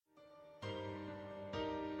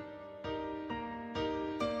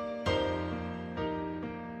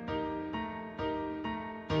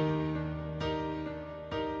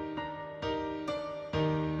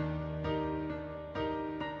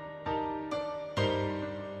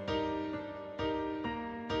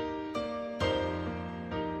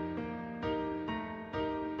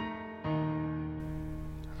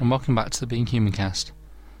and welcome back to the Being Human cast.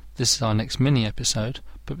 This is our next mini episode,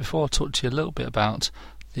 but before I talk to you a little bit about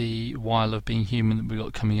the while of being human that we've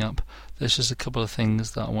got coming up, there's just a couple of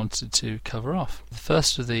things that I wanted to cover off. The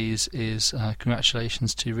first of these is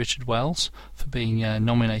congratulations to Richard Wells for being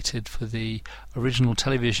nominated for the original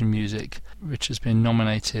television music. Richard's been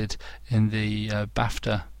nominated in the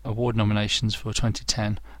BAFTA award nominations for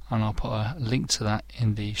 2010, and I'll put a link to that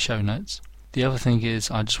in the show notes. The other thing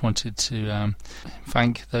is I just wanted to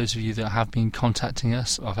thank those of you that have been contacting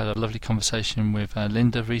us. I've had a lovely conversation with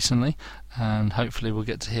Linda recently, and hopefully we'll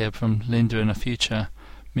get to hear from Linda in a future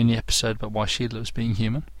mini episode about why she loves being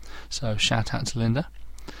human. So shout out to Linda.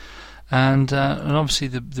 And obviously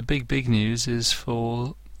the big news is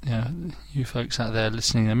for you folks out there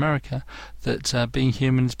listening in America that Being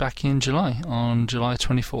Human is back in July, on July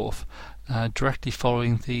 24th. Directly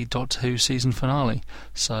following the Doctor Who season finale.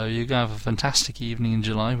 So you're going to have a fantastic evening in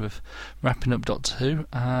July with wrapping up Doctor Who,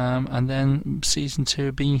 and then season 2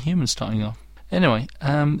 of Being Human starting off. Anyway,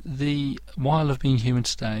 the while of Being Human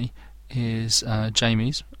today is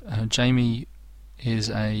Jamie's. Jamie is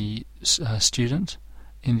a student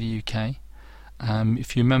in the UK.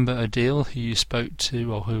 If you remember Adil,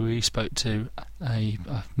 who we spoke to a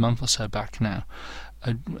month or so back now,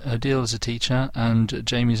 Adil is a teacher, and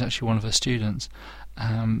Jamie is actually one of her students.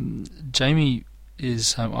 Jamie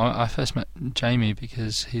is I first met Jamie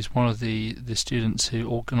because he's one of the students who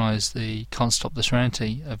organised the Can't Stop the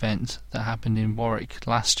Serenity event that happened in Warwick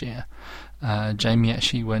last year. Jamie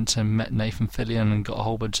actually went and met Nathan Fillion and got a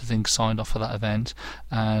whole bunch of things signed off for that event,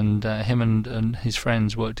 and him and his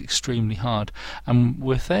friends worked extremely hard, and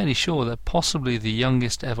we're fairly sure they're possibly the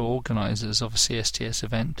youngest ever organisers of a CSTS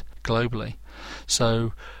event globally.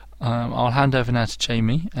 So I'll hand over now to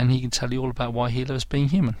Jamie, and he can tell you all about why he loves being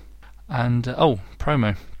human. And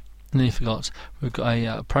promo, nearly forgot, we've got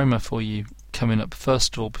a promo for you coming up.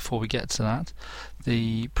 First of all, before we get to that,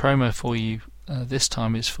 the promo for you this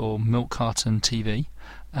time is for Milk Carton TV.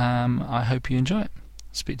 I hope you enjoy it.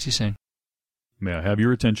 Speak to you soon. May I have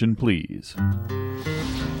your attention, please?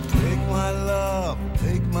 Take my love,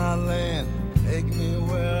 take my land, take me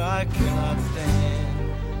where I cannot stand.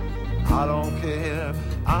 I don't care,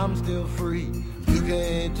 I'm still free. You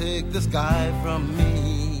can't take the sky from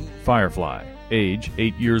me. Firefly, age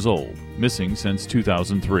 8 years old, missing since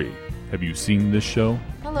 2003. Have you seen this show?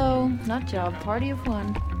 Hello, nut job, party of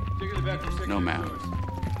one. No, ma'am.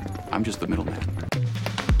 I'm just the middleman.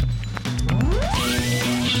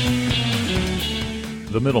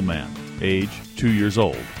 The Middleman, age 2 years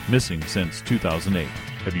old, missing since 2008.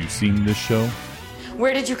 Have you seen this show?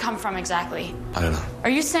 Where did you come from exactly? I don't know. Are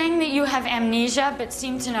you saying that you have amnesia but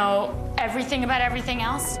seem to know everything about everything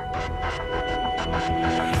else?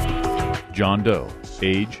 John Doe,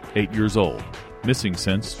 age 8 years old, missing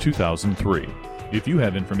since 2003. If you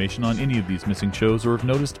have information on any of these missing shows or have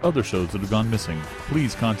noticed other shows that have gone missing,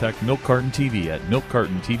 please contact Milk Carton TV at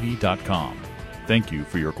milkcartontv.com. Thank you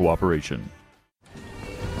for your cooperation.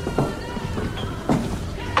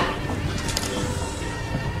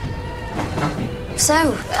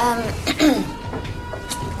 So,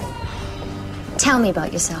 tell me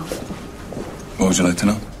about yourself. What would you like to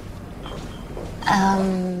know?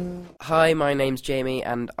 Hi, my name's Jamie,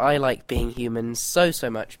 and I like Being Human so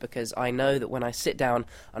much because I know that when I sit down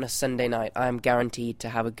on a Sunday night, I am guaranteed to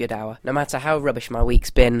have a good hour. No matter how rubbish my week's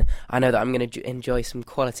been, I know that I'm going to enjoy some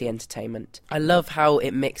quality entertainment. I love how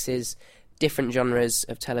it mixes different genres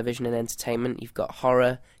of television and entertainment. You've got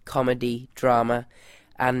horror, comedy, drama,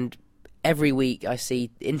 and every week I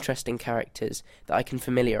see interesting characters that I can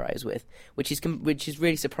familiarise with, which is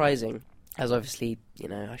really surprising. As obviously,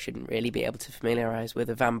 I shouldn't really be able to familiarise with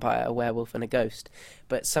a vampire, a werewolf and a ghost,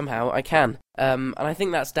 but somehow I can. And I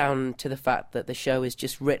think that's down to the fact that the show is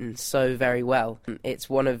just written so very well. It's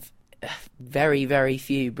one of very, very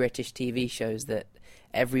few British TV shows that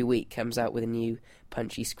every week comes out with a new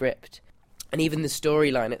punchy script. And even the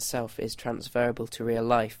storyline itself is transferable to real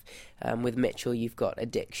life. With Mitchell, you've got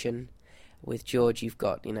addiction. With George, you've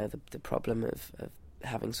got, the problem of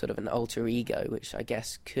having sort of an alter ego, which I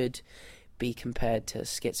guess could be compared to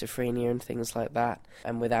schizophrenia and things like that.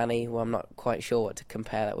 And with Annie, well, I'm not quite sure what to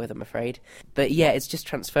compare that with, I'm afraid. But yeah, it's just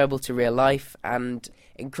transferable to real life and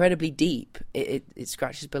incredibly deep. It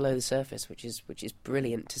scratches below the surface, which is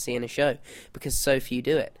brilliant to see in a show because so few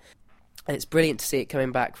do it. And it's brilliant to see it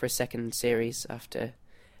coming back for a second series after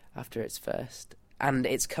its first. And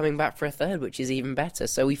it's coming back for a third, which is even better.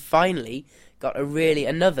 So we finally got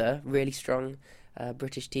another really strong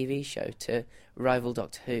British TV show to rival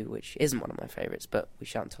Doctor Who, which isn't one of my favourites, but we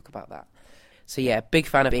shan't talk about that. So yeah, big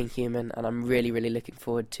fan of Being Human, and I'm really, really looking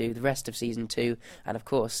forward to the rest of Season 2, and of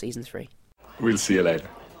course, Season 3. We'll see you later.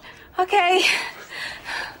 Okay.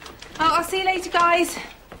 I'll see you later, guys.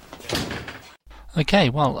 Okay,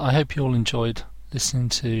 well, I hope you all enjoyed listening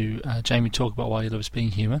to Jamie talk about why he loves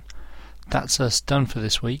being human. That's us done for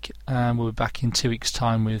this week, and we'll be back in 2 weeks'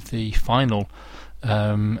 time with the final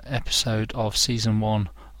episode of Season 1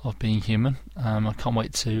 of Being Human. I can't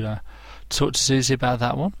wait to talk to Susie about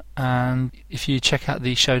that one. And if you check out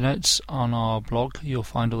the show notes on our blog, you'll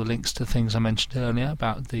find all the links to things I mentioned earlier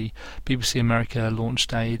about the BBC America launch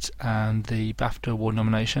date and the BAFTA Award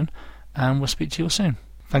nomination. And we'll speak to you all soon.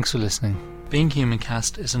 Thanks for listening. Being Human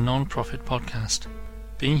Cast is a non-profit podcast.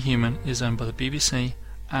 Being Human is owned by the BBC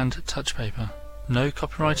and Touchpaper. No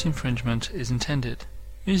copyright infringement is intended.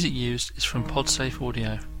 Music used is from Podsafe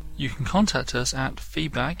Audio. You can contact us at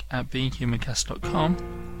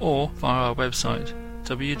feedback@beinghumancast.com or via our website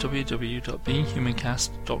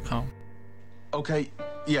www.beinghumancast.com. Okay,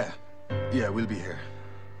 yeah, we'll be here.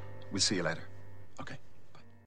 We'll see you later.